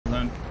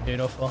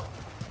Beautiful.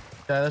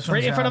 Yeah, this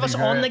Right in front of us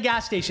on the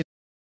gas station.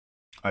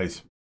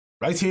 Right.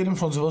 Right here in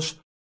front of us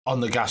on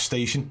the gas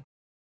station.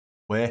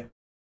 Where?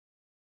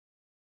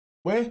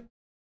 Where?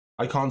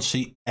 I can't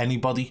see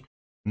anybody.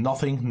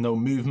 Nothing, no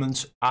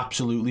movements,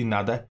 absolutely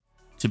nada.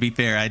 To be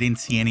fair, I didn't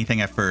see anything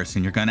at first,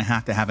 and you're going to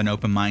have an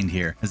open mind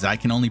here, as I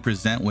can only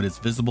present what is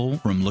visible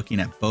from looking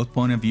at both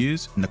point of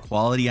views and the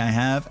quality I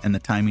have and the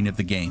timing of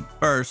the game.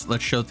 First,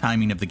 let's show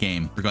timing of the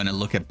game. We're going to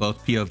look at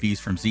both POVs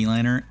from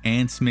ZLANER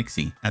and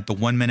Smixy at the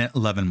 1 minute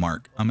 11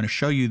 mark. I'm going to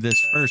show you this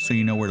first so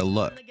you know where to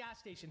look.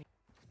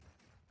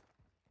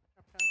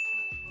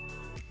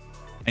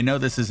 I know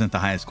this isn't the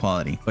highest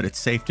quality, but it's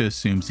safe to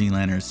assume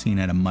ZLANER is seen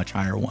at a much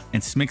higher one.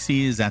 And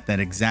Smixy is at that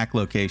exact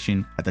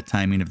location at the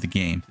timing of the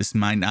game. This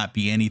might not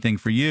be anything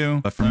for you,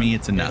 but for me,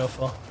 it's enough.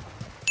 Beautiful.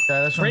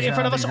 Yeah, this Right in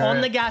front of us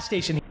on the gas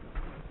station.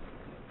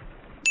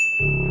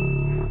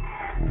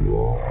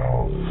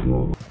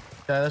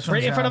 Yeah, this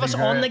Right in front of us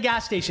on the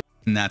gas station.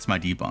 And that's my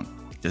debunk.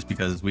 Just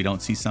because we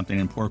don't see something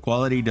in poor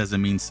quality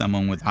doesn't mean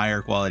someone with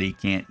higher quality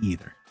can't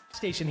either.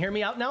 Station, hear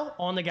me out now.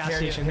 On the gas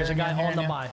station. There's a guy on the buy.